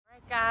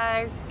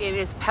Guys, it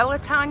is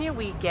Pelotonia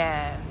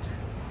weekend.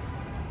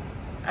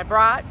 I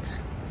brought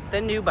the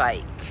new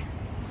bike.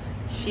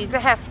 She's a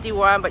hefty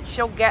one, but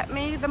she'll get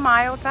me the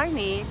miles I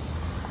need.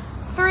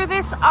 Through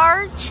this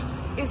arch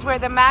is where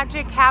the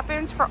magic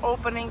happens for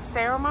opening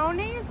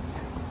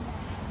ceremonies.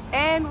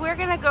 And we're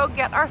gonna go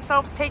get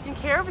ourselves taken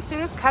care of as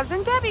soon as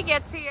Cousin Debbie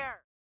gets here.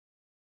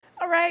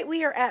 All right,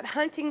 we are at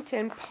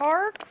Huntington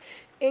Park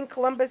in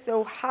Columbus,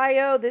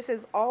 Ohio. This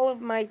is all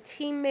of my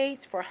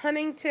teammates for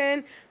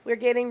Huntington. We're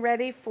getting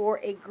ready for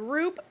a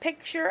group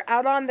picture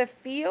out on the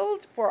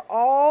field for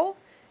all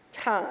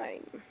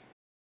time.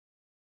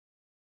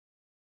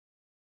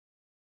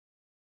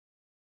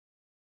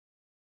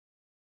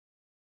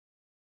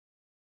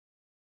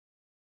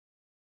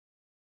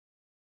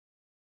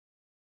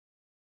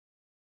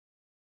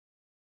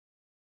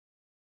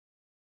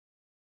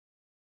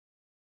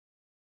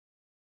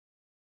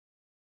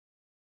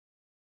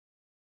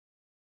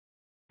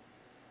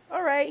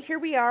 All right, here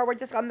we are. We're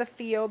just on the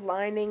field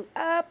lining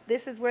up.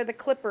 This is where the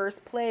Clippers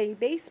play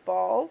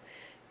baseball.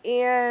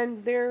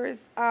 And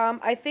there's,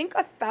 I think,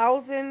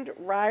 1,000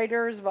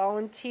 riders,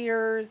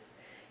 volunteers,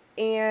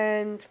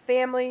 and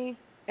family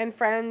and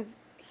friends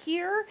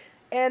here.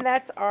 And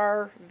that's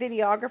our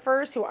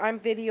videographers who I'm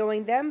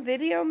videoing them.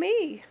 Video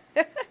me.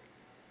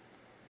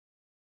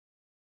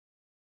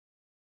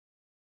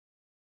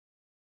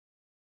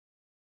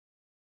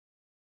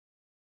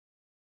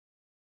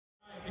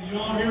 Can you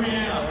all hear me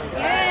now?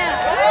 Yeah.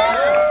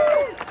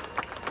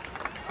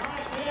 All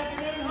right, good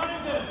afternoon,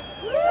 Huntington.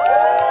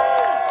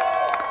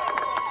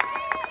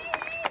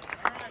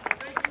 All right, well,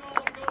 thank you all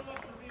so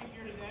much for being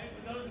here today.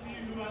 For those of you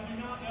who I do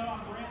not know,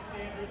 I'm Brent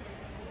Standards.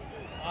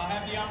 I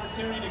have the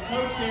opportunity to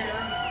co-chair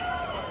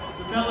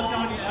the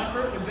Pelotonia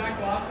effort with Zach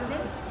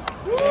Wasserman.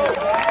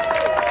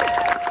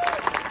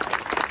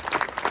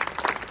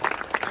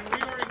 And we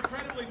are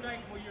incredibly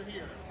thankful you're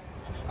here.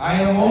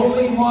 I am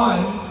only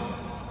one,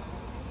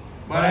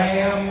 but I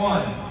am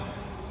one.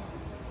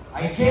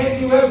 I can't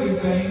do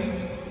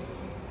everything,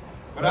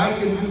 but I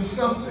can do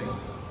something.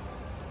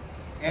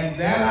 And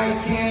that I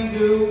can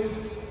do,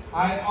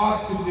 I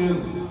ought to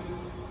do.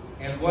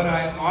 And what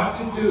I ought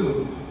to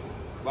do,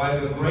 by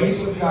the grace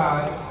of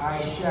God,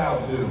 I shall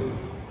do.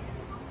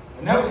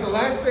 And that was the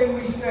last thing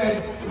we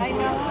said. I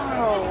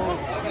know.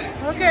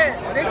 Look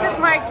at, this is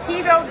my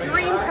keto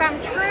dream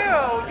come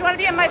true. Do you want to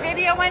be in my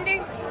video,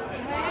 Wendy?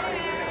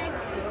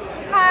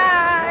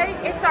 Hi,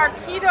 it's our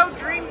keto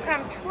dream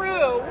come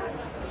true.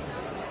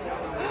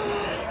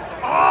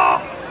 Oh,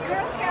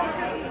 Girl Scout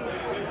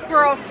cookies.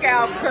 Girl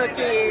Scout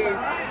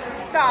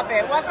cookies. Stop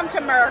it. Welcome to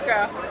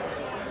America.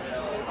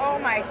 Oh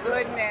my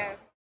goodness.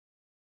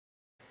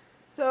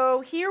 So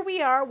here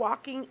we are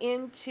walking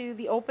into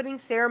the opening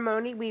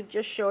ceremony. We've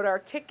just showed our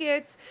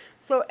tickets.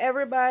 So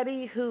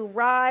everybody who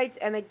rides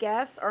and a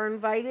guest are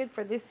invited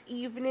for this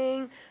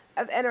evening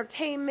of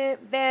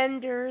entertainment,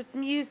 vendors,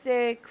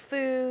 music,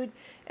 food.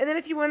 And then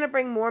if you want to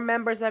bring more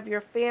members of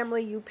your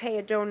family, you pay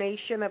a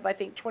donation of, I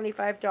think,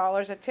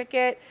 $25 a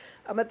ticket.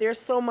 But there's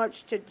so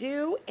much to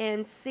do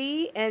and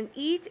see and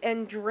eat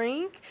and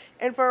drink.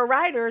 And for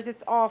riders,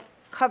 it's all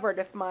covered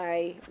with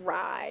my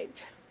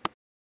ride.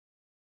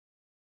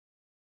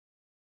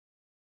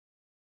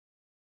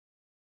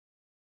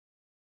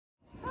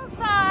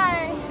 Outside.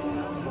 I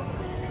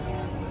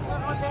don't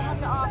know what they have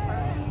to offer.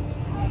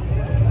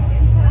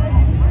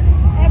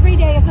 Every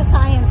day is a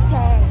science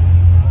day.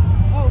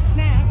 Oh,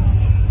 snacks.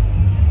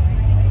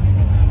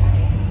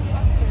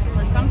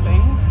 Or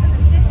something.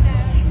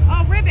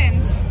 Oh,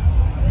 ribbons.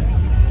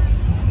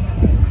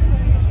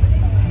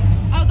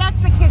 Oh,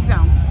 that's the kid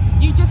zone.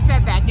 You just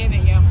said that,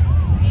 didn't you?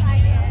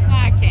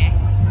 I did. Okay.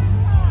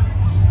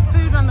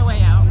 Food on the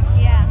way out.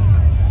 Yeah.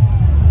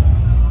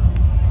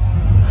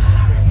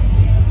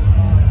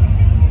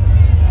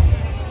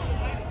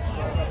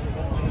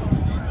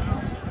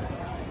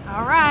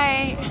 All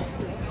right.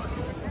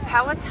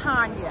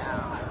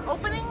 Pelotonia.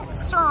 Opening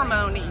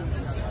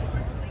ceremonies.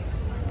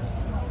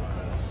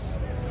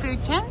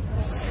 Food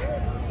tents.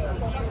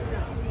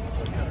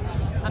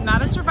 I'm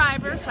not a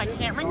survivor, so I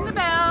can't ring the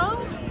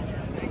bell.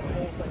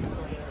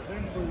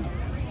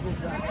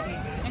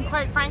 And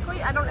quite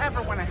frankly, I don't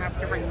ever want to have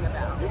to ring the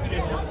bell.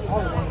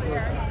 Oh,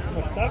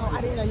 I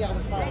didn't know y'all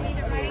was following. I need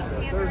to write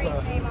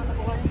Anne-Marie's name on the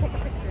board and take a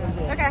picture of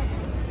it. Okay.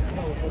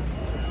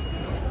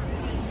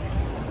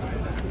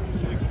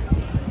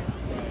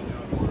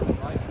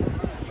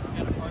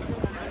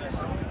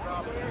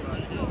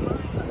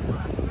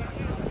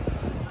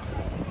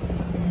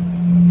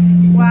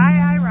 Why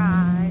I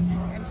ride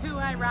and who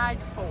I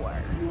ride for.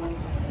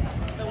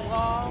 The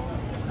wall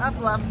of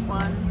loved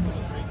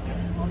ones.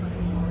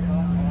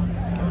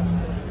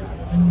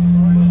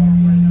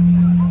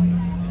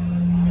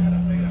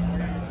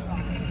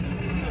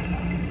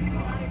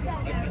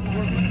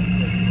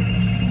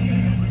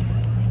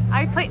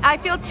 I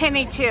feel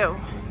tinny too.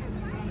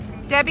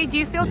 Debbie, do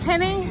you feel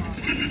tinny?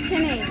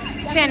 Tinny.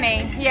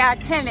 Tinny, yeah,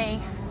 tinny.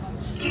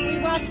 We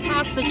walked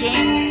past the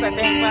James, I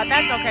think, but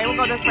that's okay. We'll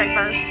go this way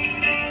first.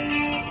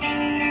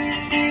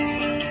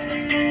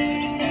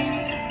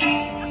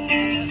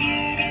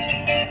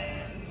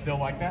 Still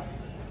like that?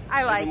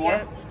 I like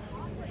it.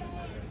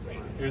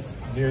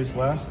 Here's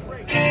less.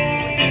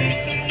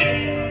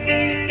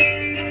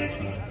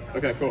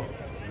 Okay, cool.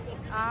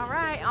 All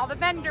right, all the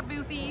vendor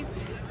boothies.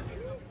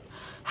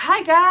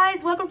 Hi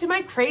guys, welcome to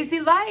my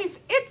crazy life.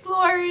 It's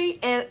Lori,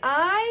 and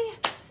I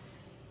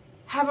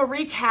have a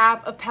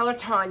recap of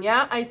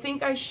Pelotonia. I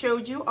think I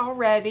showed you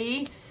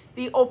already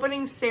the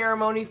opening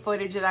ceremony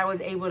footage that I was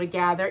able to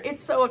gather.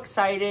 It's so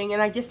exciting,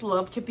 and I just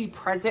love to be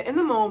present in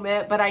the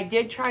moment, but I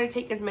did try to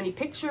take as many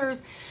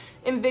pictures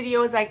and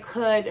video as I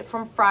could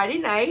from Friday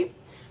night.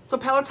 So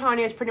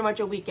Pelotonia is pretty much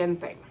a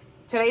weekend thing.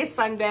 Today is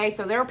Sunday,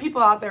 so there are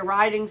people out there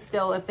riding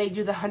still if they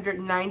do the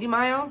 190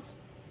 miles.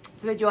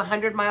 So they do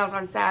 100 miles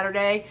on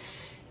Saturday,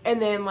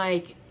 and then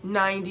like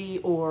 90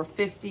 or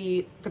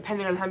 50,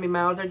 depending on how many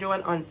miles they're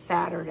doing, on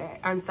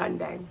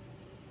Sunday.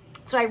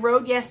 So I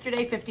rode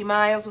yesterday 50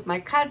 miles with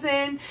my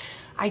cousin.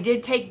 I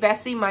did take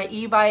Bessie, my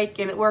e-bike,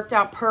 and it worked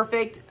out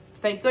perfect.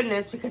 Thank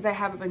goodness, because I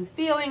haven't been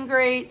feeling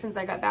great since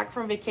I got back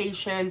from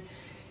vacation,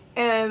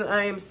 and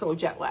I am so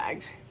jet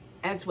lagged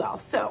as well.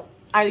 So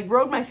I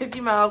rode my 50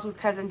 miles with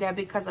cousin Deb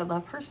because I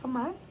love her so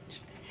much.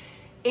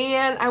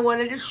 And I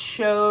wanted to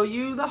show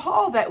you the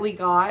haul that we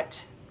got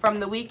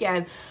from the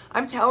weekend.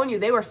 I'm telling you,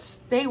 they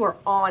were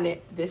on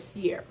it this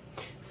year.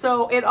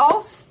 So it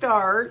all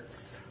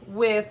starts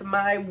with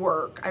my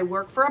work. I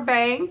work for a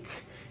bank,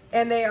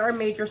 and they are a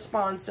major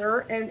sponsor.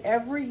 And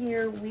every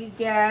year we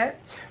get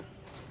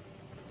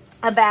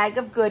a bag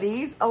of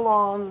goodies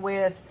along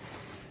with,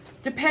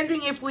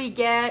 depending if we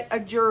get a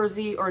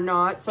jersey or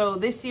not. So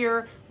this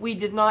year we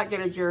did not get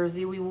a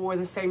jersey. We wore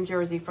the same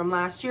jersey from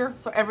last year.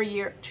 So every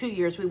year, 2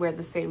 years, we wear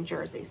the same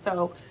jersey.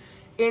 So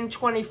in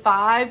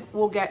 25,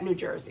 we'll get new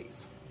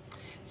jerseys.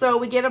 So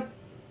we get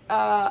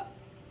a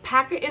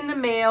packet in the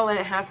mail, and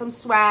it has some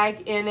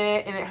swag in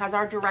it, and it has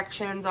our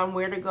directions on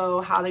where to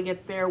go, how to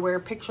get there, where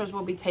pictures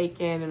will be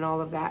taken, and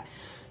all of that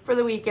for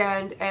the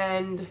weekend.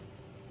 And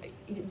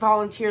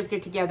volunteers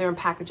get together and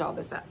package all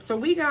this up. So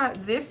we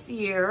got this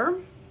year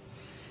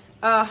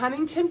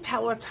Huntington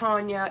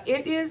Pelotonia.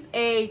 It is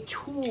a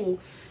tool,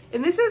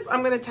 and this is,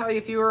 I'm going to tell you,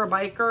 if you are a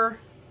biker,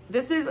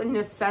 this is a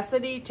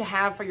necessity to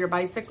have for your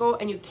bicycle,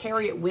 and you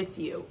carry it with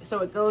you. So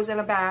it goes in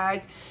a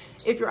bag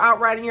if you're out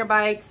riding your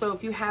bike. So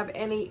if you have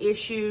any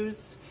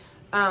issues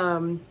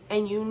and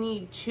you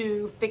need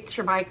to fix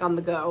your bike on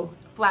the go,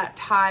 flat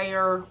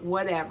tire,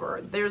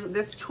 whatever,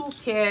 this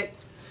toolkit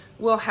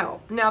will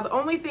help. Now, the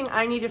only thing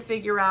I need to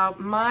figure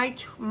out,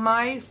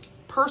 my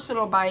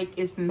personal bike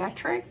is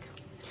metric.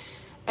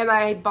 And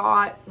I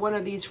bought one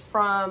of these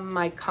from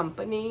my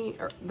company.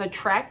 The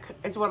Trek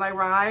is what I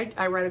ride.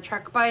 I ride a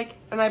Trek bike,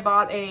 and I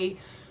bought a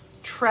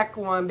Trek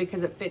one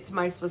because it fits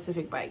my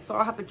specific bike. So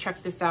I'll have to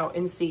check this out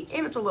and see.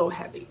 And it's a little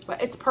heavy,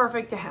 but it's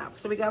perfect to have.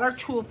 So we got our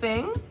tool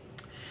thing.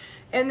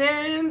 And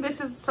then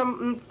this is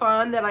something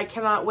fun that I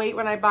cannot wait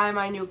when I buy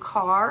my new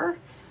car.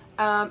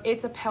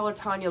 It's a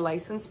Pelotonia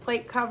license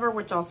plate cover,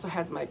 which also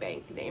has my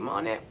bank name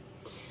on it.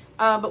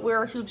 But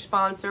we're a huge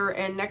sponsor,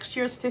 and next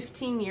year's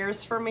 15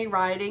 years for me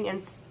riding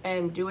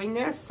and doing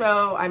this.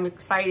 So I'm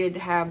excited to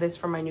have this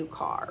for my new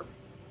car.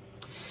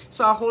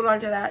 So I'll hold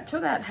on to that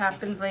till that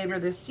happens later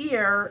this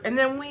year. And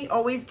then we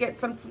always get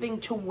something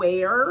to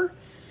wear.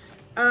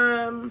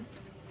 And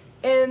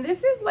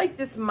this is like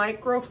this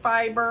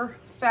microfiber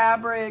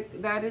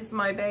fabric. That is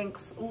my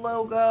bank's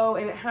logo,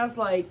 and it has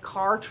like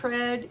car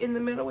tread in the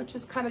middle, which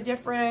is kind of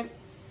different.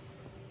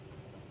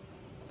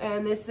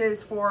 And this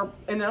is for,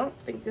 and I don't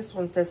think this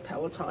one says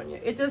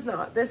Pelotonia. It does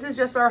not. This is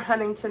just our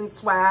Huntington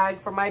swag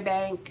for my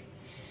bank.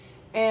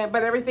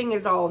 But everything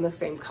is all in the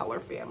same color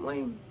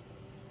family.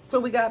 So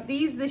we got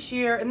these this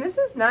year, and this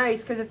is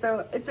nice because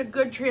it's a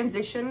good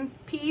transition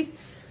piece.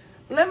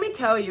 Let me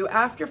tell you,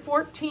 after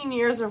 14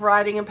 years of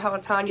riding in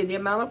Pelotonia, the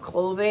amount of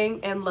clothing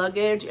and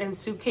luggage and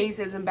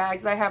suitcases and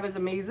bags I have is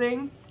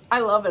amazing. I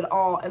love it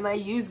all, and I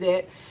use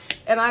it,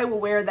 and I will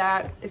wear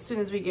that as soon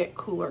as we get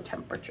cooler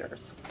temperatures.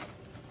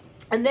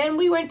 And then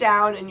we went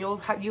down, and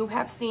you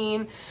have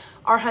seen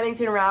our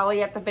Huntington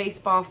rally at the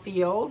baseball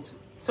field.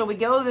 So we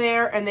go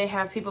there, and they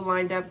have people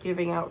lined up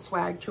giving out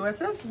swag to us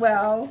as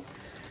well.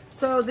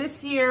 So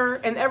this year,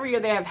 and every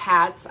year they have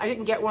hats. I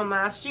didn't get one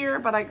last year,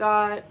 but I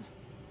got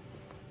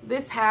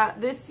this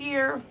hat this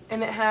year,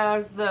 and it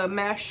has the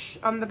mesh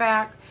on the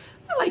back.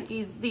 I like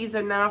these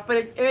enough, but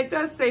it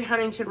does say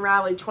Huntington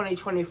Rally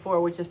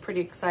 2024, which is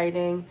pretty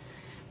exciting.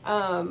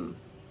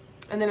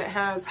 And then it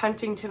has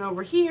Huntington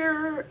over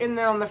here, and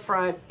then on the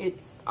front,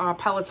 it's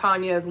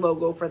Pelotonia's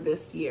logo for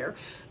this year.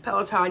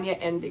 Pelotonia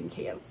Ending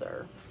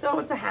Cancer. So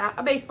it's a hat,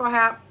 a baseball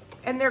hat,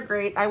 and they're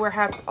great. I wear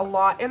hats a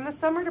lot in the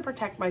summer to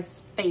protect my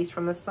face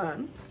from the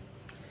sun.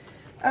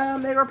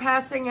 They were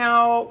passing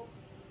out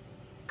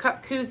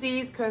cup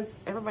koozies,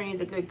 because everybody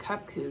needs a good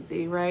cup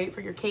koozie, right, for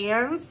your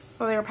cans.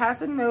 So they were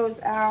passing those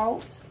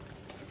out.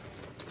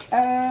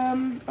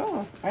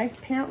 Oh, I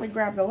apparently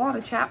grabbed a lot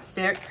of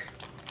chapstick.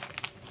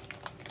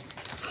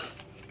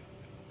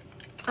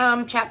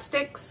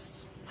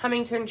 Chapsticks,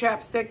 Huntington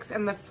chapsticks,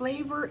 and the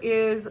flavor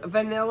is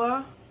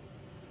vanilla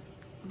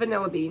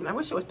bean. I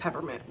wish it was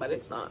peppermint, but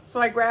it's not. So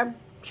I grabbed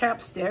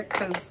chapstick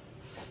because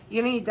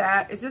you need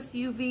that. It's just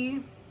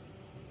UV.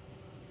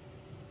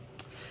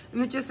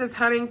 And it just says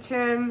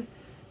Huntington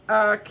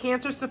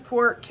Cancer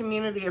Support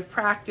Community of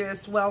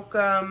Practice.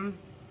 Welcome.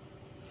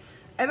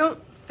 I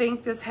don't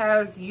think this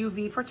has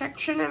UV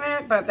protection in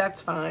it, but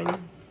that's fine.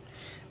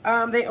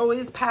 They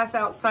always pass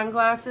out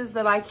sunglasses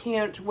that I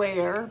can't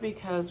wear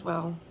because,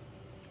 well,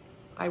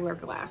 I wear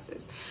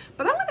glasses.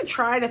 But I'm going to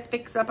try to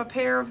fix up a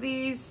pair of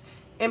these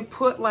and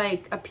put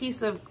like a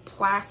piece of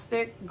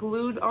plastic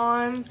glued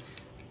on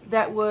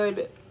that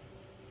would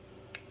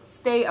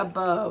stay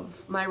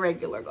above my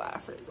regular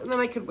glasses. And then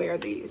I could wear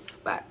these.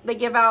 But they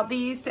give out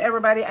these to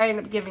everybody. I end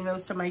up giving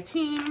those to my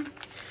team.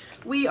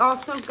 We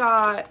also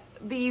got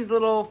these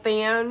little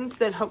fans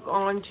that hook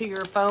onto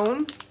your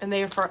phone. And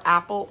they are for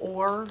Apple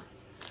or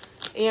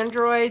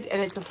Android.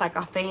 And it's just like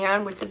a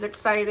fan, which is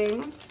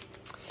exciting.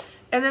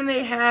 And then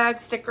they had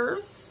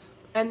stickers.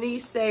 And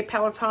these say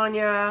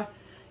Pelotonia,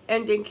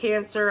 Ending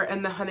Cancer,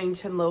 and the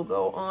Huntington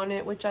logo on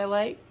it, which I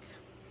like.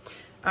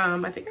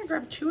 I think I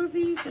grabbed 2 of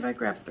these. Did I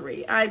grab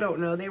 3? I don't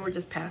know. They were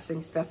just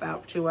passing stuff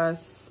out to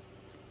us.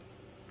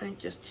 I think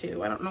just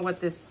 2. I don't know what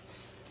this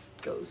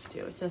goes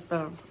to. It's just,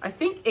 I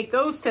think it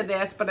goes to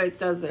this, but it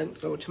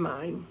doesn't go to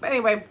mine. But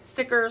anyway,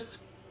 stickers.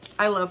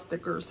 I love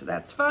stickers, so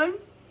that's fun.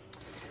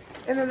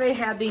 And then they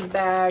had these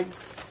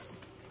bags,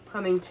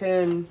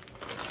 Huntington,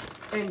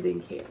 Ending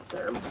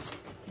Cancer,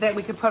 that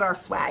we could put our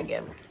swag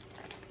in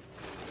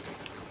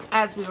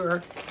as we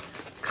were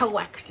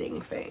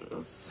collecting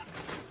things.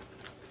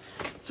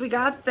 So we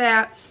got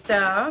that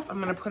stuff. I'm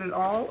going to put it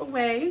all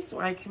away so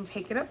I can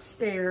take it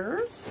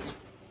upstairs.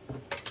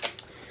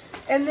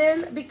 And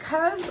then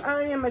because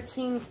I am a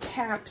team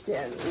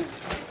captain,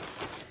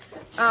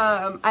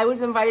 I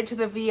was invited to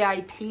the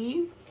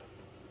VIP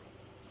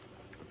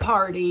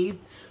party,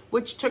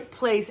 which took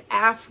place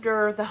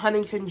after the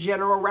Huntington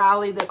General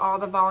Rally that all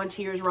the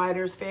volunteers,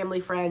 riders, family,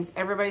 friends,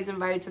 everybody's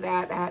invited to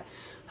that at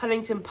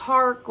Huntington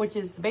Park, which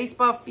is the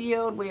baseball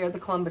field where the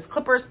Columbus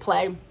Clippers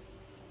play.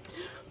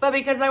 But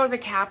because I was a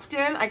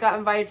captain, I got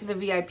invited to the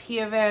VIP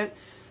event.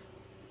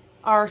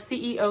 Our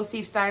CEO,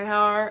 Steve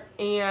Steinhauer,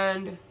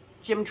 and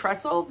Jim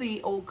Tressel, the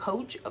old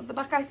coach of the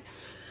Buckeyes.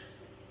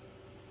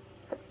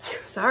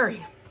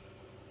 Sorry.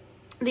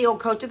 The old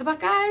coach of the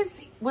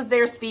Buckeyes was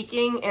there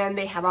speaking, and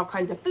they had all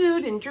kinds of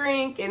food and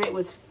drink, and it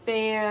was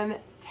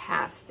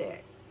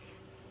fantastic.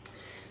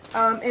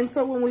 And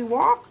so when we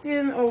walked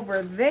in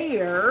over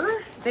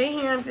there, they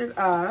handed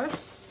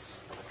us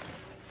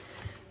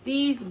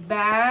these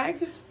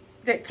bags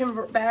that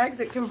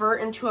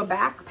convert into a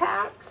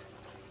backpack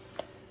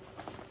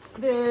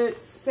that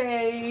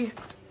say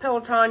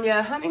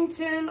Pelotonia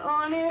Huntington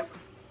on it.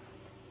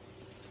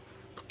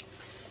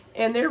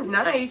 And they're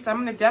nice. I'm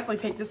going to definitely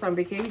take this on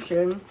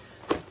vacation.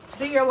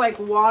 They are like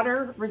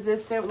water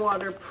resistant,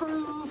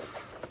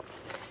 waterproof.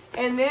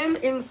 And then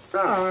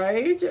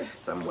inside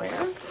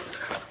somewhere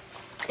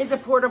is a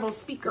portable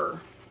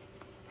speaker.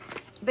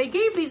 They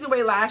gave these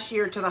away last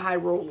year to the high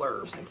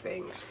rollers, I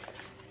think.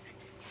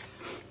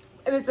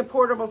 And it's a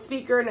portable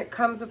speaker, and it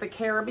comes with a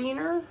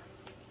carabiner.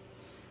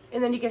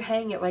 And then you can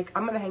hang it, like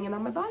I'm going to hang it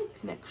on my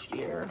bike next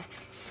year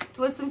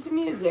to listen to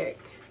music.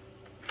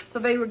 So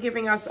they were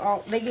giving us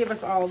all, they gave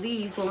us all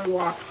these when we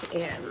walked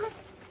in.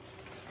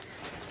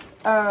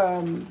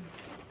 I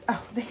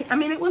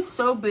mean, it was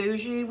so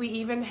bougie. We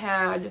even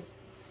had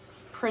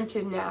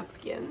printed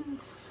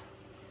napkins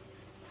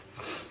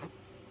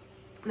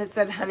that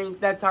said, honey,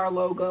 that's our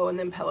logo, and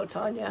then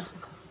Pelotonia.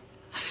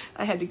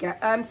 I had to get,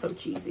 I'm so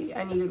cheesy.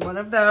 I needed one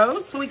of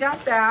those. So we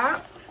got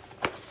that.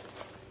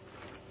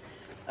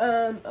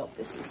 Oh,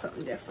 this is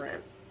something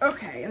different.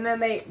 Okay, and then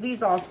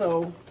these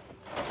also,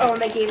 oh,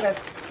 and they gave us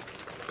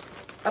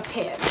a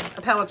pin,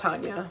 a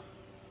Pelotonia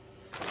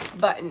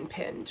button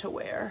pin to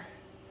wear.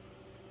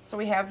 So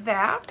we have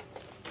that.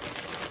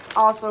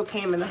 Also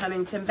came in the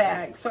Huntington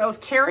bag. So I was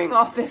carrying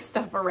all this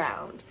stuff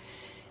around.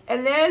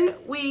 And then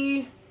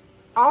we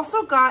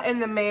also got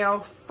in the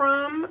mail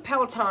from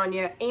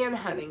Pelotonia and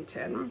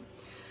Huntington.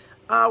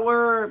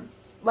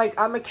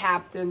 I'm a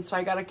captain, so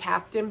I got a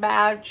captain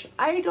badge.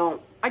 I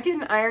didn't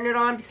iron it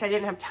on because I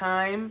didn't have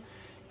time.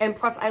 And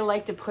plus, I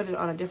like to put it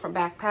on a different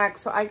backpack.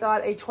 So I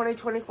got a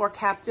 2024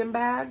 captain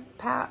badge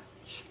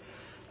patch.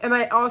 And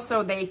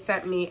they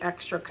sent me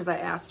extra because I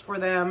asked for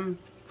them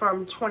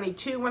from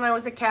 22 when I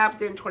was a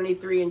captain,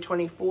 23 and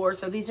 24.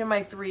 So these are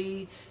my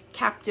 3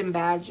 captain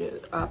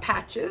badges,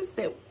 patches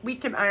that we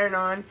can iron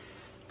on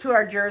to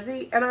our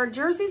jersey. And our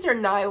jerseys are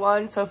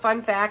nylon. So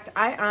fun fact,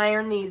 I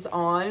iron these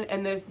on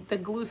and the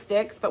glue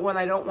sticks. But when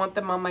I don't want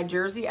them on my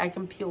jersey, I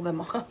can peel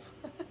them off.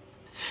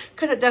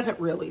 Because it doesn't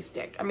really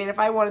stick. I mean, if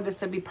I wanted this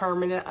to be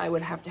permanent, I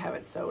would have to have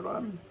it sewed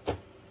on.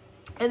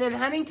 And then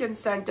Huntington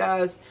sent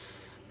us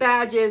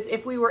badges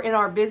if we were in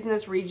our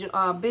business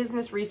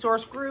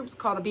resource groups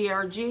called a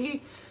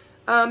BRG.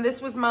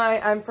 This was my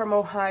I'm from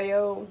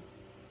Ohio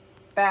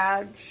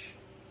patch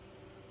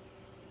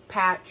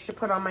to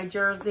put on my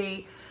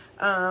jersey.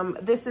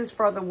 This is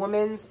for the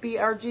women's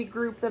BRG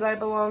group that I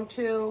belong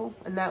to,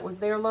 and that was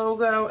their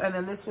logo. And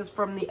then this was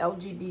from the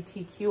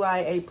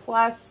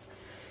LGBTQIA+.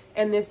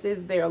 And this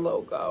is their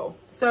logo.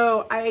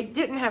 So I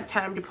didn't have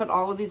time to put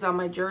all of these on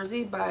my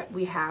jersey, but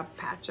we have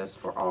patches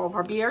for all of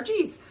our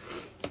BRGs.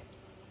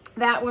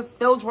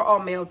 Those were all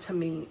mailed to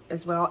me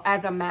as well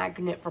as a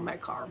magnet for my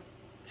car.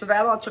 So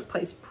that all took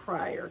place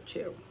prior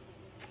to.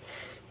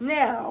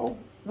 Now,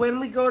 when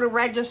we go to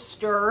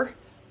register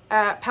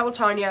at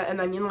Pelotonia,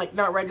 and I mean like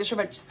not register,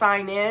 but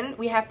sign in,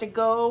 we have to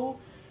go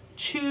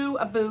to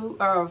a booth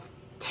of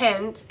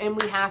tent,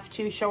 and we have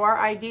to show our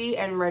ID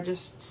and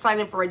sign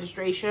in for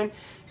registration,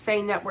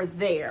 saying that we're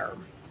there.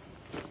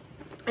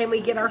 And we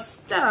get our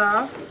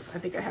stuff. I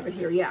think I have it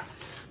here. Yeah,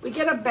 we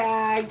get a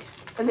bag,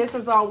 and this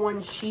is all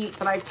one sheet,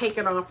 but I've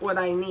taken off what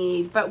I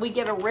need. But we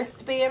get a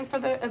wristband for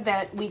the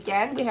event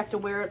weekend. We have to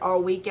wear it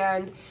all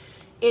weekend.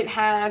 It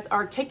has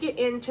our ticket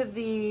into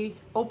the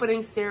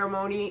opening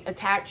ceremony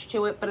attached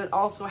to it, but it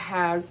also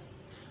has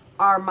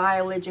our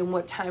mileage and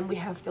what time we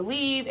have to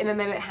leave, and then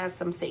it has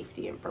some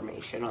safety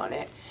information on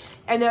it.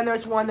 And then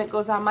there's one that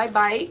goes on my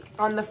bike.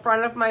 On the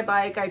front of my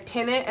bike, I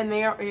pin it, and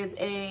there is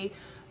a,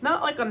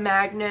 not like a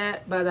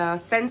magnet, but a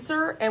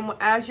sensor. And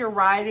as you're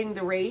riding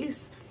the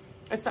race,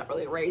 it's not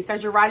really a race,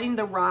 as you're riding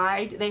the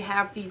ride, they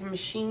have these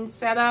machines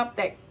set up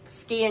that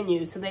scan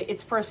you, so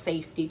it's for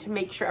safety, to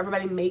make sure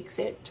everybody makes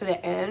it to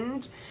the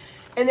end.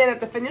 And then at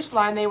the finish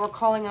line, they were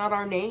calling out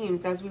our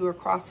names as we were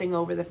crossing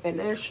over the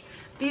finish.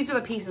 These are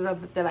the pieces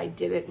of it that I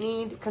didn't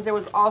need, because there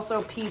was also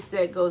a piece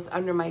that goes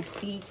under my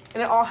seat,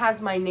 and it all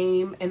has my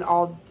name and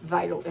all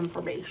vital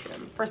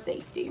information for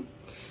safety.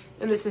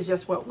 And this is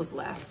just what was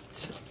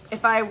left.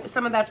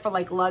 Some of that's for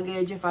like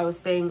luggage if I was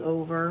staying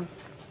over.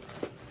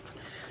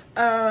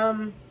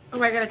 Oh,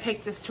 I gotta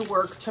take this to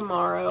work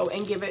tomorrow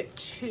and give it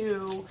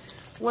to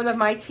one of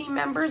my team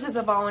members as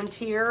a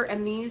volunteer,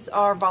 and these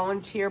are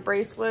volunteer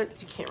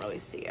bracelets. You can't really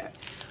see it,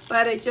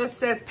 but it just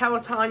says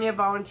Pelotonia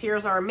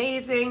volunteers are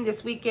amazing.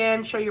 This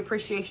weekend, show your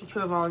appreciation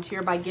to a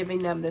volunteer by giving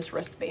them this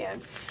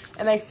wristband.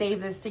 And I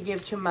save this to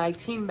give to my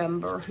team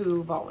member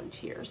who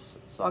volunteers.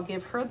 So I'll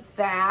give her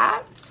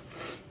that.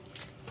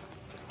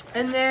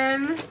 And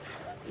then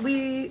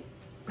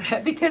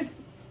because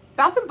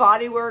Bath &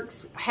 Body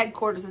Works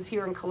headquarters is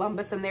here in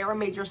Columbus, and they're a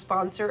major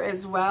sponsor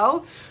as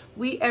well.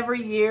 We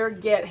every year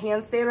get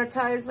hand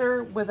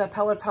sanitizer with a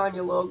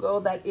Pelotonia logo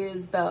that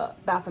is Bath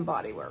 &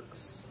 Body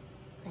Works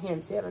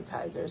hand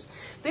sanitizers.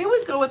 They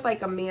always go with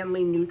like a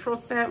manly neutral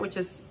scent, which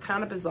is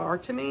kind of bizarre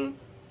to me.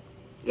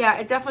 Yeah,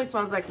 it definitely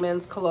smells like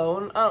men's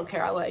cologne. I don't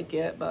care, I like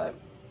it, but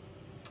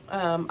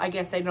I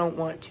guess I don't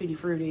want Tutti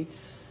Frutti.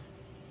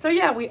 So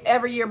yeah,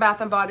 every year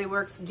Bath & Body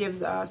Works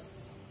gives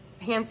us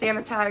hand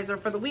sanitizer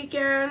for the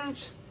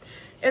weekend.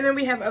 And then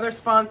we have other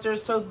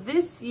sponsors. So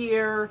this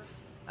year,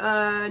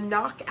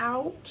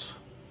 Knockout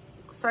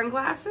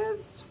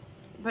sunglasses,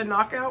 the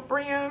Knockout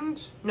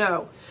brand,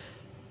 no,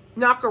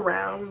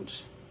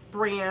 Knockaround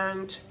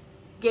brand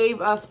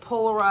gave us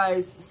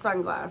polarized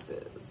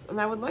sunglasses.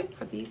 And I would like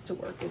for these to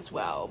work as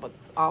well, but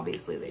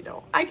obviously they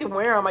don't. I can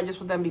wear them, I just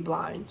would then be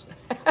blind.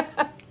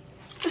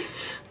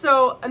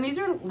 So, and these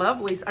are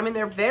lovely. I mean,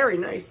 they're very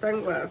nice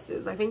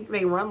sunglasses. I think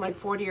they run like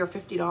 $40 or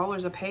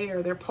 $50 a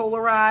pair. They're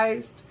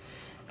polarized.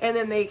 And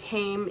then they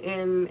came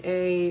in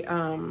a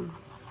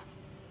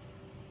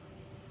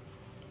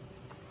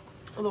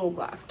little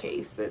glass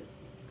case that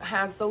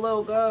has the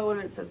logo, and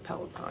it says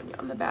Pelotonia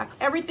on the back.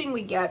 Everything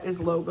we get is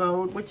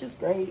logoed, which is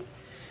great.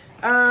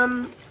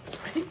 I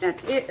think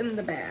that's it in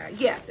the bag.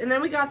 Yes, and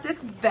then we got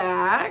this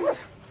bag,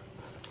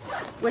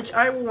 which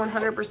I will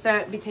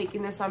 100% be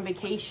taking this on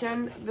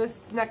vacation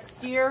this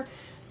next year.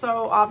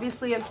 So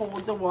obviously it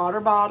holds a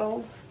water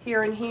bottle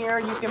here and here.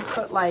 You can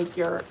put like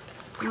your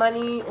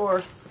money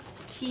or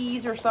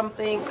keys or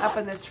something up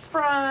in this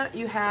front.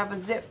 You have a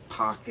zip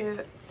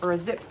pocket or a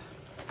zip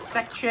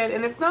section,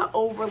 and it's not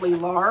overly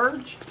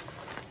large.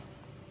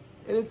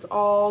 And it's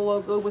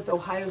all logoed with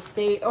Ohio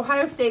State.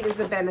 Ohio State is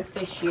a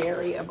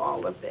beneficiary of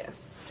all of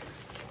this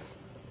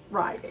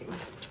riding.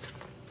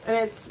 And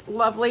it's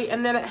lovely.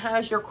 And then it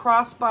has your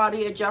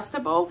crossbody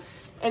adjustable,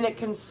 and it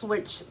can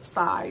switch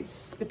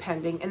sides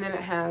depending. And then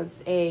it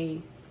has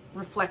a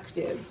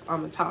reflective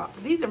on the top.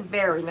 These are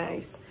very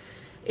nice.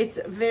 It's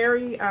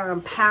very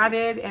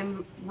padded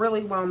and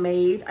really well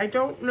made. I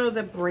don't know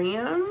the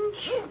brand,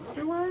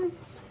 do I?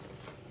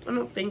 I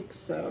don't think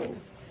so.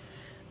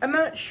 I'm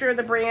not sure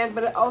the brand,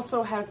 but it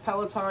also has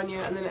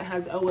Pelotonia, and then it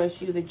has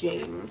OSU, the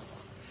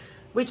James.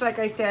 Which, like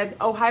I said,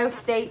 Ohio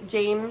State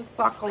James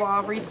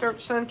Sokolov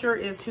Research Center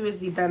is who is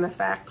the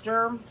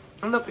benefactor.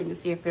 I'm looking to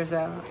see if there's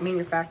a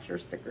manufacturer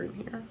sticker in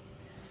here.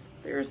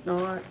 There's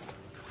not.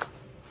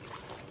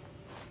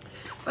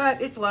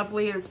 But it's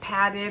lovely, and it's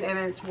padded, and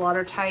it's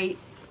watertight,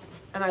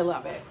 and I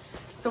love it.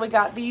 So we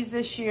got these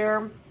this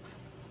year.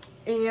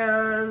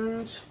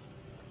 And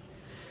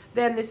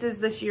then this is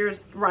this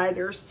year's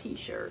Riders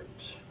t-shirt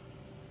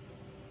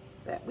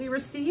that we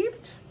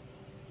received.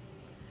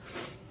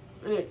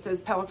 And it says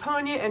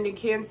Pelotonia, ending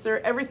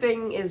cancer.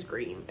 Everything is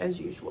green as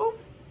usual.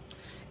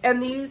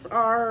 And these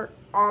are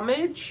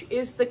Homage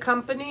is the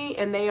company,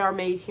 and they are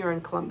made here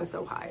in Columbus,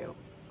 Ohio.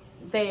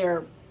 They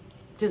are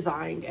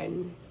designed,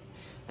 and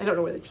I don't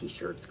know where the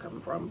t-shirts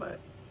come from, but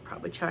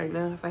probably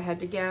China if I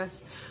had to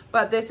guess.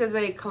 But this is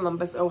a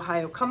Columbus,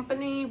 Ohio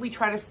company. We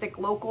try to stick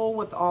local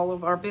with all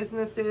of our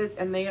businesses,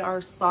 and they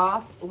are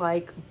soft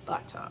like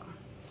butter.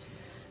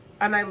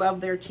 And I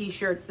love their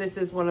t-shirts. This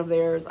is one of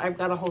theirs. I've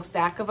got a whole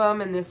stack of them,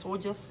 and this will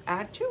just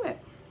add to it.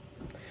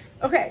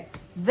 Okay,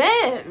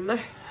 then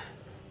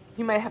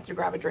you might have to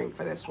grab a drink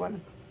for this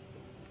one.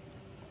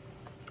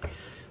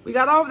 We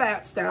got all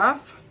that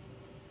stuff.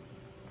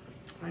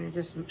 I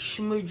just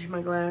smudged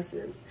my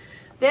glasses.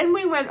 Then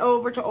we went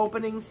over to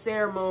opening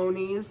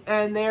ceremonies,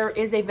 and there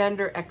is a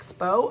vendor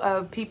expo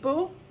of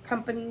people,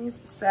 companies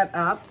set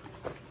up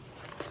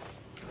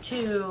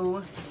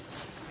to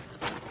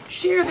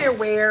share their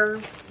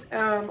wares.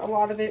 A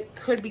lot of it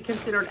could be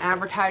considered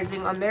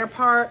advertising on their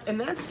part, and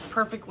that's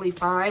perfectly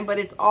fine, but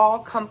it's all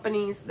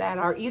companies that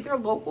are either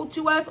local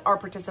to us or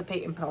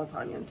participate in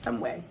Pelotonia in some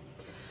way.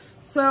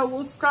 So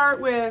we'll start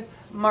with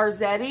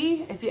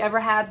Marzetti. If you ever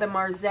had the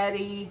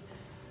Marzetti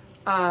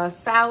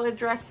salad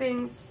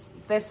dressings,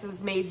 this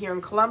is made here in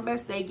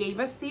Columbus. They gave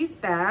us these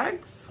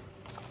bags.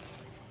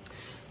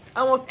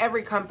 Almost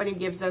every company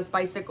gives us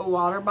bicycle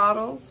water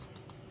bottles.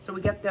 So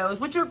we get those,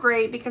 which are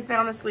great because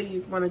honestly,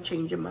 you want to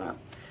change them up.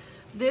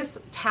 This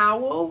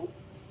towel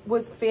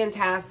was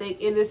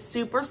fantastic. It is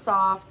super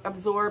soft,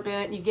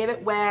 absorbent. You get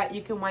it wet,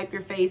 you can wipe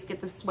your face, get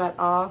the sweat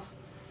off.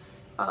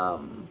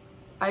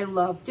 I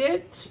loved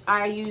it.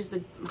 I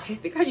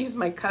think I used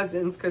my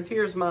cousin's, because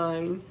here's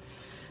mine.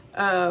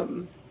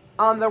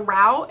 On the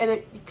route,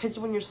 and because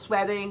when you're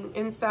sweating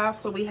and stuff,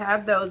 so we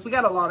had those. We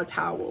got a lot of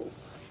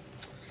towels.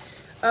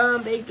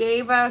 They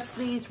gave us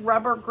these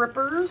rubber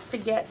grippers to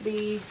get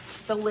the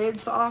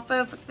lids off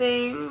of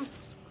things.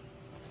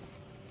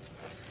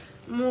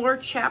 More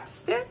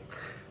chapstick,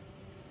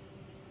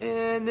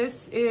 and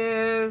this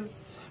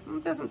is,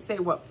 it doesn't say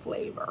what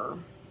flavor.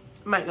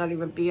 It might not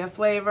even be a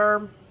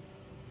flavor,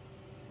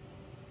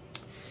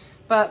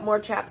 but more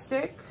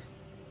chapstick.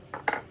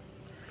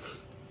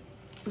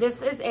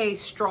 This is a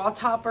straw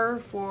topper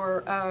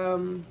for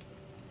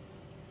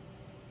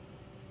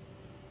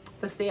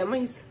the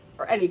Stanleys,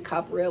 or any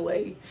cup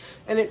really.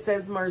 And it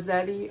says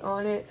Marzetti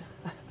on it.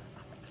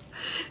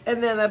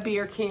 And then a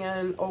beer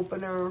can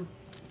opener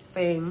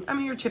thing. I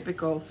mean, your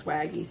typical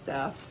swaggy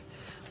stuff.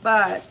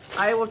 But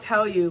I will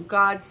tell you,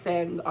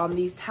 godsend on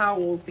these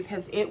towels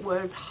because it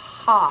was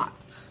hot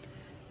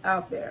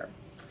out there.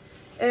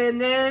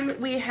 And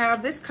then we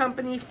have this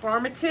company,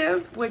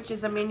 Formative, which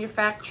is a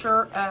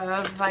manufacturer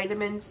of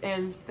vitamins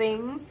and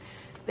things.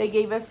 They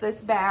gave us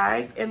this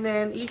bag, and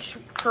then each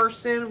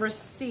person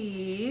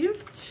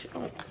received,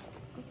 oh,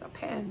 what's a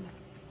pen?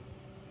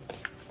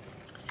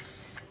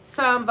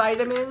 Some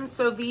vitamins.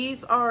 So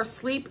these are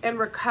Sleep and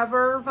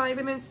Recover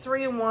vitamins,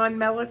 3-in-1,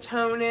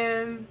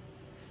 melatonin,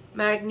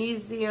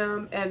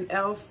 magnesium, and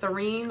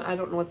L-theanine. I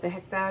don't know what the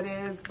heck that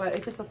is, but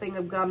it's just a thing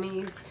of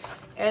gummies.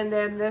 And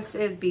then this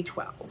is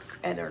B12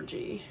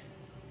 energy.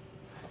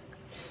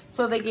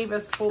 So they gave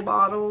us full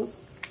bottles,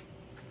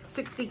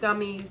 60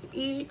 gummies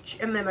each,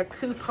 and then a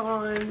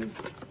coupon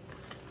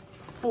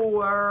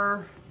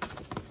for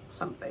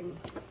something,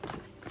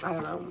 I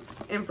don't know,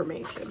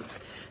 information.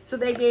 So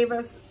they gave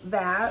us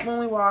that when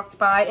we walked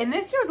by. And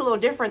this year was a little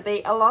different.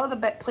 A lot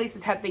of the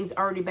places had things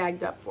already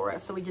bagged up for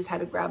us, so we just had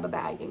to grab a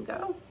bag and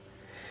go.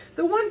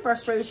 The one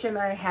frustration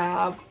I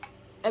have,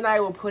 and I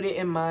will put it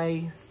in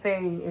my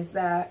thing, is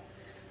that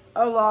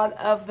a lot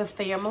of the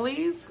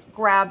families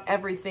grab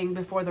everything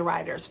before the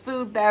riders.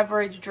 Food,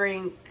 beverage,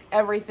 drink,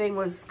 everything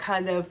was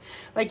kind of,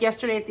 like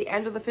yesterday at the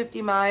end of the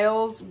 50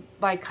 miles,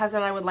 my cousin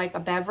and I would like a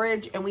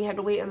beverage, and we had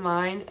to wait in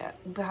line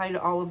behind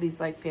all of these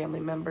like family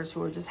members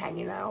who were just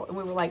hanging out, and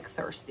we were like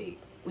thirsty.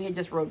 We had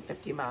just rode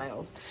 50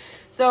 miles.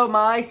 So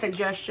my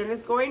suggestion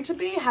is going to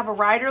be have a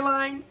rider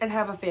line and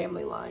have a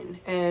family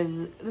line.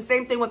 And the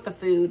same thing with the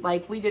food.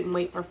 Like, we didn't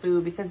wait for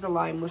food because the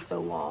line was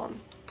so long.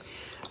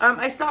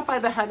 I stopped by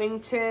the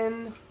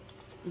Huntington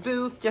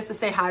booth just to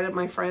say hi to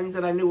my friends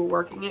that I knew were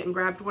working it and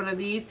grabbed one of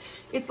these.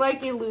 It's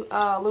like a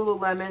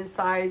Lululemon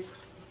size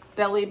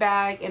belly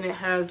bag, and it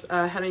has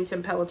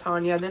Huntington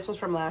Pelotonia. This was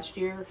from last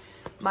year.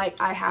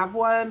 I have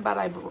one, but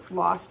I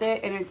lost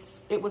it, and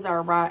it was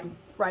our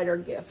rider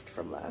gift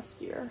from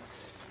last year.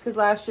 Because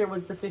last year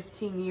was the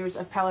 15 years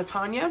of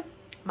Pelotonia,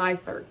 my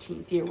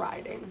 13th year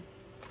riding.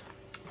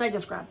 So I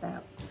just grabbed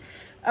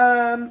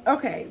that.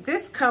 Okay,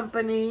 this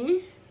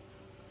company,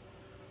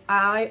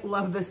 I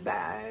love this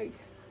bag.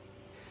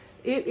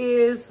 It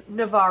is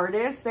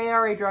Novartis. They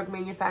are a drug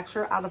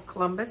manufacturer out of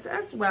Columbus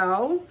as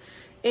well.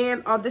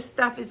 And this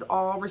stuff is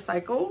all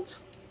recycled.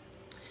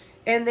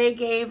 And they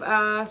gave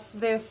us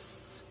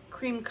this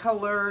cream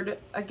colored,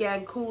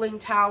 again, cooling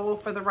towel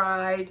for the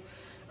ride,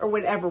 or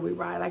whenever we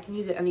ride. I can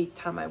use it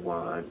anytime I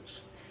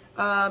want.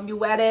 You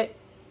wet it,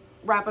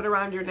 wrap it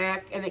around your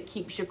neck, and it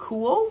keeps you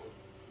cool.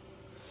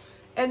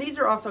 And these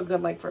are also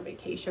good like for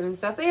vacation and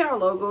stuff. They are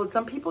logoed.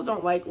 Some people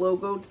don't like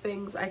logoed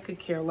things. I could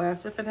care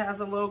less if it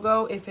has a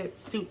logo, if it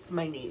suits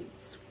my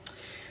needs.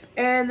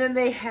 And then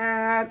they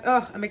had,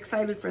 oh, I'm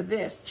excited for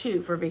this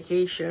too, for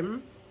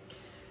vacation.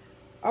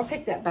 I'll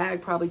take that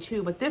bag probably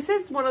too, but this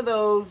is one of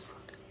those,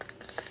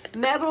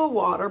 metal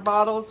water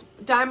bottles,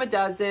 dime a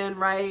dozen,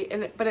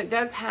 right? But it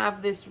does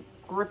have this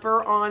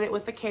gripper on it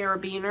with a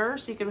carabiner,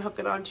 so you can hook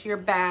it onto your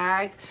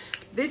bag.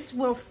 This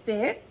will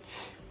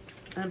fit,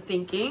 I'm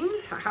thinking,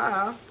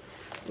 haha,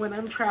 when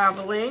I'm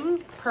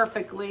traveling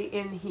perfectly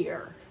in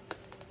here,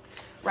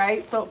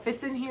 right? So it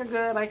fits in here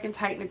good. I can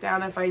tighten it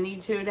down if I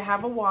need to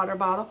have a water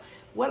bottle.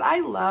 What I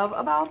love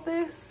about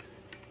this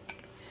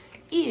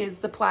is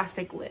the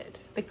plastic lid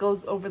that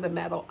goes over the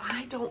metal.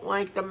 I don't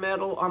like the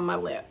metal on my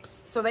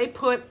lips. So they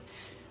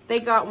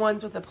got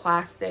ones with a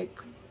plastic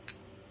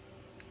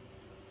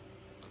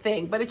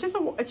thing, but it's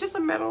just a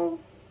metal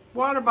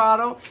water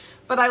bottle.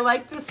 But I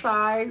like the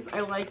size. I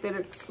like that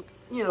it's,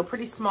 you know,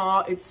 pretty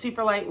small. It's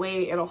super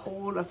lightweight. It'll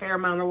hold a fair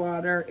amount of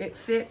water. It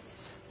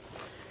fits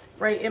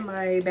right in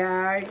my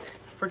bag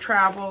for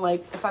travel.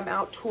 Like if I'm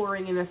out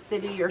touring in a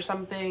city or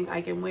something,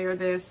 I can wear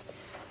this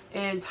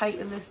and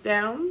tighten this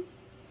down,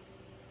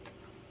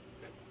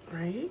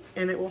 right?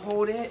 And it will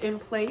hold it in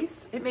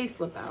place. It may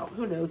slip out,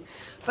 who knows?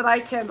 But I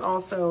can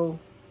also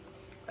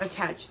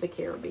attach the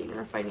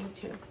carabiner if I need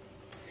to.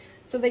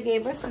 So they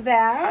gave us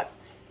that,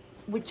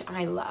 which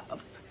I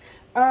love.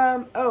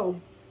 Oh,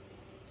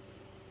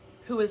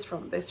 who is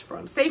this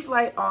from? Safe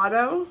Light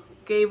Auto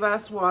gave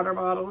us water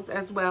bottles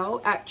as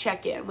well at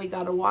check-in. We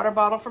got a water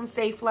bottle from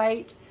Safe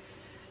Light,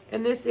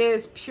 and this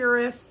is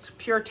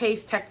Pure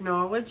Taste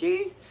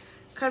Technology.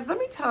 Because let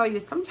me tell you,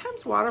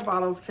 sometimes water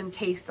bottles can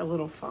taste a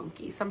little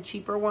funky. Some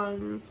cheaper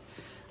ones,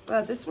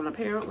 but this one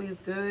apparently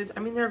is good. I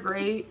mean, they're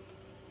great.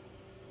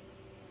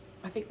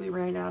 I think we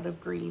ran out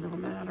of green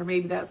on that, or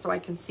maybe that's so I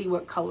can see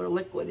what color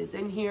liquid is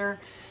in here.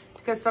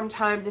 Because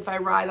sometimes if I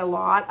ride a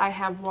lot, I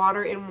have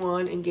water in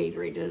one and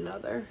Gatorade in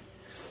another.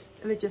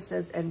 And it just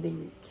says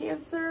ending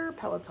cancer,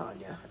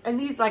 Pelotonia. And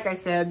these, like I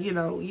said, you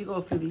know, you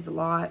go through these a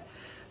lot.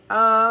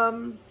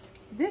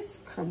 This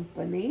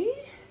company,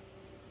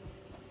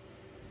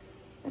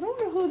 I don't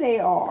know who they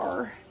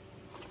are.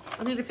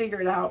 I need to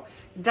figure it out.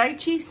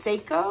 Daiichi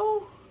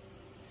Seiko.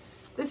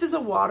 This is a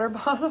water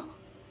bottle.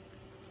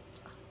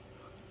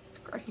 It's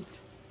great.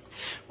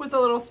 With a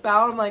little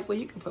spout. I'm like, well,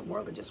 you can put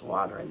more than just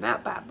water in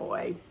that bad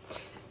boy.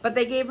 But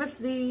they gave us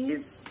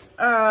these.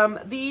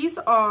 These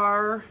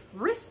are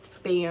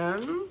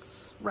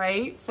wristbands,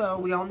 right? So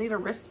we all need a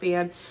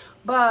wristband.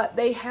 But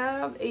they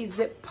have a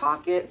zip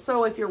pocket.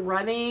 So if you're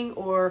running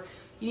or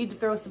you need to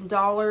throw some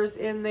dollars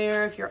in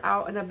there, if you're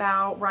out and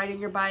about riding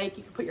your bike,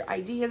 you can put your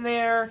ID in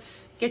there,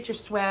 get your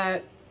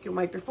sweat, you can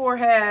wipe your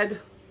forehead,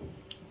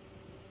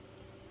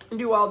 and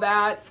do all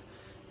that.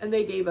 And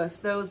they gave us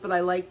those, but I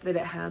liked that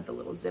it had the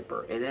little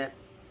zipper in it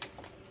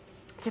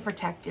to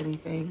protect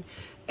anything.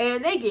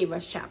 And they gave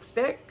us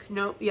chapstick.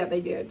 No, yeah,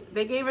 they did.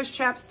 They gave us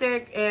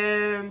chapstick,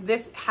 and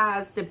this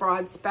has the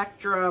broad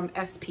spectrum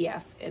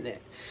SPF in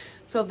it.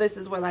 So this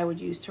is what I would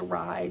use to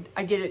ride.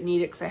 I didn't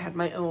need it because I had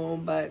my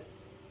own, but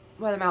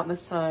when I'm out in the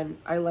sun,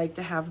 I like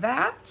to have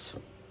that.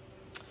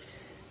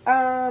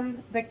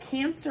 The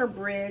Cancer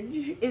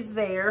Bridge is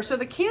there. So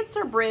the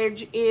Cancer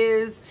Bridge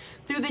is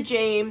through the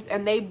James,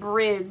 and they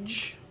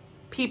bridge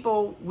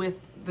people with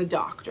the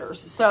doctors.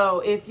 So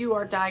if you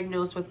are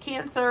diagnosed with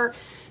cancer,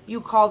 you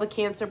call the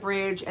Cancer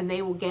Bridge, and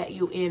they will get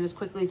you in as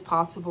quickly as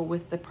possible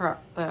with the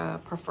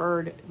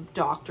preferred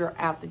doctor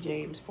at the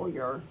James for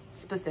your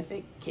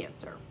specific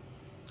cancer,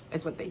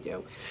 is what they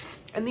do.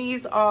 And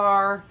these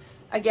are,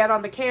 again,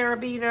 on the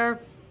carabiner.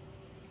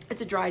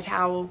 It's a dry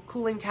towel,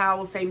 cooling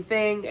towel, same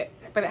thing,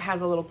 but it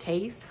has a little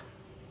case.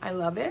 I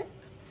love it.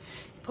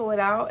 Pull it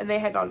out, and they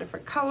had all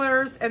different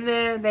colors, and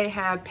then they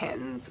had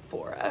pens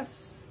for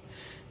us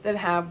that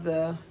have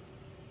the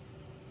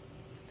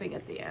thing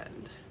at the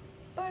end.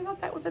 But I thought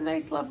that was a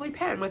nice, lovely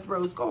pen with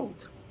rose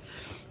gold.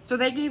 So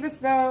they gave us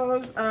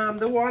those.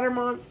 The Water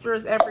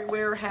Monsters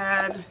everywhere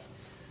had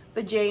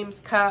the James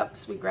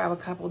cups. We grab a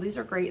couple. These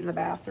are great in the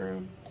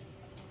bathroom.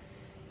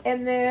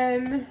 And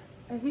then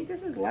I think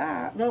this is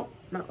last. Nope,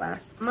 not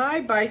last. My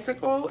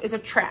bicycle is a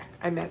Trek,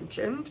 I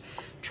mentioned.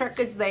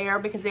 Trek is there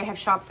because they have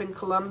shops in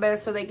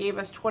Columbus. So they gave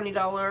us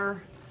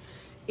 $20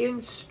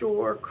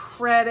 in-store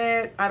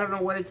credit. I don't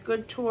know what it's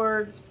good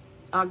towards.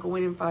 I'll go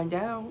in and find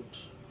out.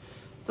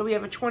 So we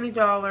have a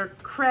 $20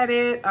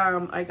 credit.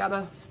 I got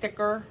a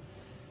sticker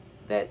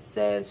that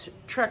says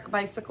Trek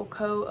Bicycle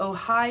Co.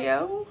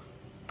 Ohio.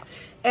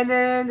 And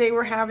then they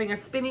were having a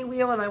spinny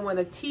wheel, and I won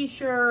a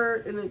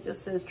t-shirt, and it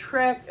just says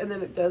Trek, and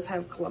then it does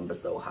have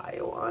Columbus,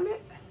 Ohio on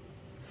it.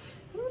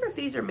 I wonder if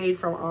these are made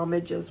from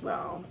homage as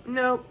well.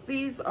 Nope,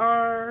 these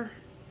are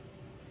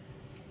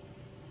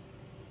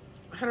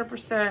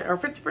 100% or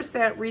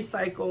 50%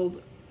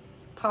 recycled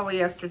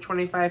polyester,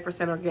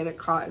 25% organic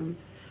cotton,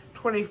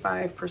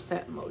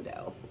 25%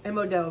 modal. And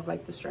modal is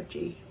like the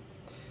stretchy.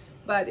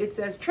 But it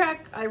says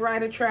Trek. I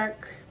ride a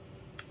Trek.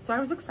 So I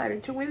was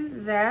excited to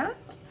win that.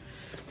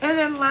 And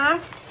then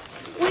last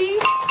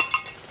week,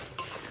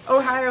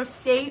 Ohio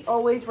State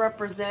always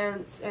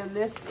represents, and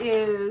this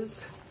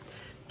is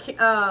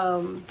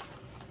A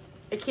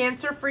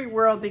Cancer-Free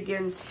World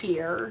Begins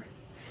Here.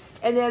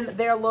 And then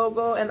their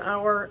logo and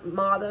our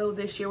motto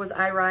this year was,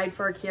 I ride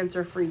for a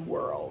cancer-free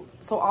world.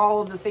 So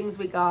all of the things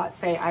we got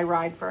say, I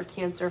ride for a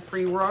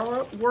cancer-free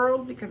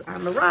world because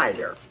I'm a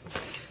rider.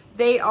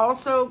 They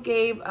also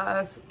gave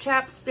us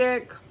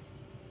chapstick.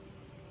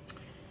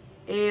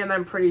 And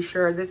I'm pretty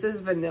sure this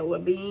is vanilla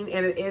bean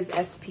and it is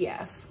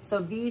SPF. So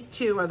these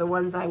two are the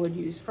ones I would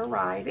use for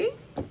riding.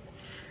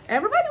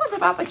 Everybody was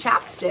about the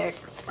chapstick,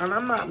 and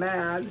I'm not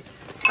mad.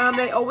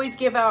 They always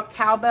give out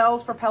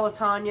cowbells for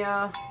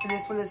Pelotonia, and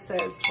this one it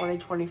says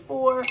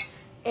 2024.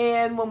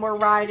 And when we're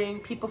riding,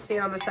 people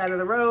stand on the side of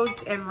the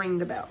roads and ring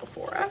the bell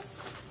for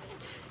us.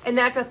 And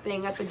that's a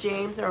thing at the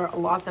James. There are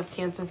lots of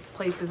cancer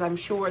places, I'm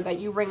sure, that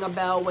you ring a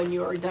bell when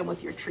you are done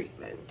with your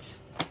treatment.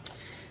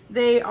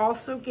 They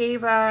also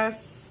gave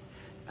us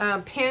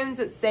pins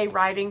that say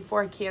riding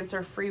for a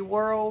cancer-free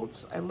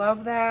world. I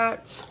love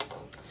that.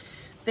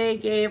 They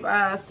gave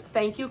us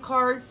thank you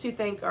cards to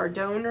thank our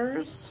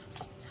donors.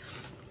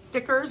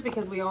 Stickers,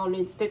 because we all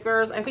need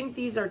stickers. I think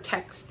these are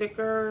tech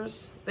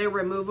stickers. They're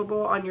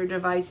removable on your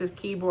devices,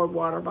 keyboard,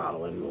 water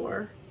bottle, and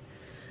more.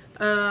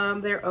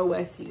 They're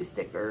OSU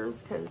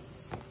stickers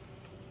because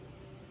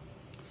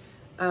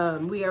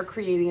we are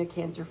creating a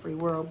cancer-free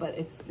world, but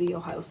it's the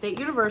Ohio State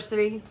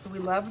University, so we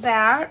love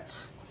that.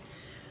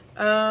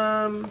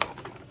 Some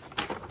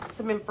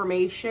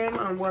information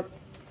on what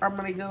our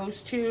money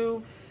goes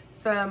to.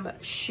 Some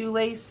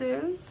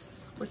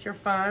shoelaces, which are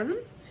fun.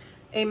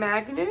 A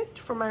magnet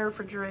for my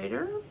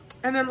refrigerator.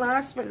 And then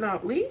last but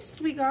not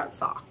least, we got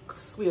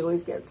socks. We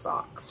always get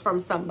socks from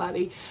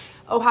somebody.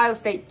 Ohio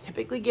State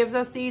typically gives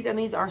us these, and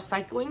these are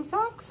cycling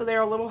socks, so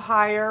they're a little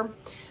higher.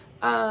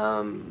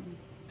 And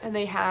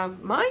they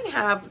have, mine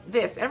have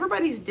this.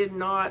 Everybody's did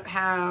not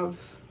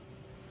have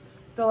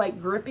the like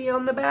grippy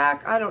on the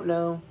back. I don't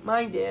know.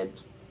 Mine did.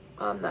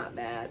 I'm not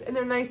mad. And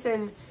they're nice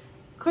and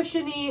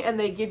cushiony, and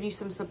they give you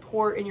some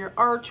support in your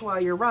arch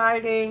while you're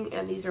riding,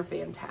 and these are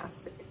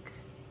fantastic.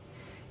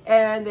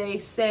 And they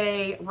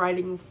say,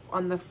 riding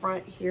on the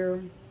front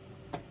here,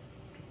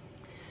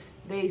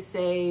 they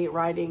say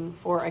riding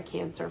for a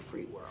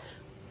cancer-free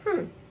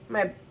world.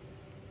 My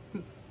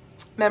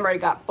memory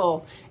got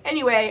full.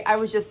 Anyway, I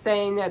was just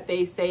saying that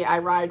they say I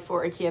ride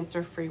for a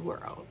cancer-free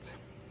world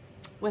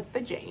with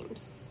the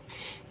James.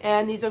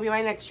 And these will be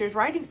my next year's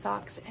riding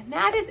socks. And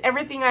that is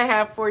everything I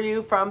have for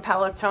you from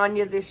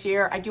Pelotonia this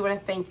year. I do want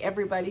to thank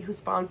everybody who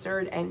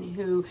sponsored and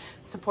who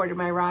supported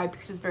my ride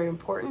because it's very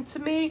important to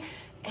me.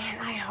 And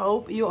I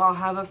hope you all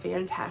have a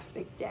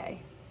fantastic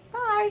day.